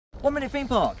1 minute theme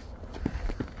park.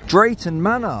 Drayton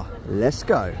Manor, let's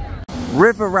go.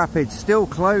 River Rapids still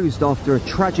closed after a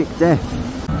tragic death.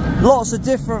 Lots of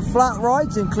different flat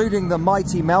rides, including the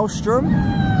Mighty Maelstrom.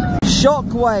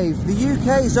 Shockwave, the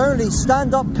UK's only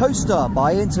stand-up coaster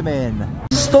by Intamin.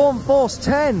 Storm Force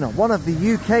 10, one of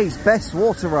the UK's best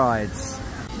water rides.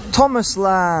 Thomas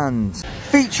Land,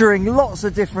 featuring lots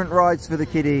of different rides for the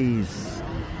kiddies.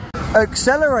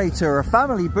 Accelerator, a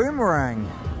family boomerang.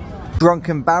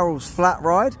 Drunken Barrel's flat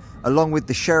ride, along with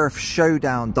the Sheriff's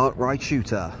Showdown dark ride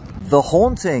shooter. The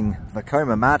Haunting,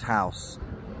 Vekoma Madhouse.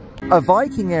 A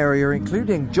Viking area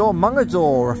including Jaw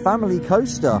Mungador, a family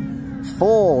coaster.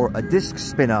 4, a disc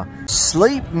spinner.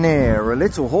 Sleipnir, a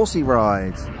little horsey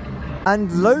ride.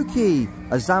 And Loki,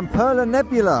 a Zamperla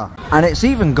Nebula. And it's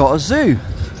even got a zoo.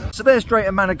 So there's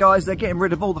Drayton Manor, guys. They're getting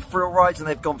rid of all the thrill rides and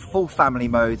they've gone full family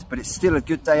mode, but it's still a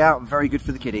good day out and very good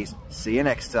for the kiddies. See you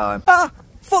next time.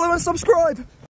 Follow and subscribe.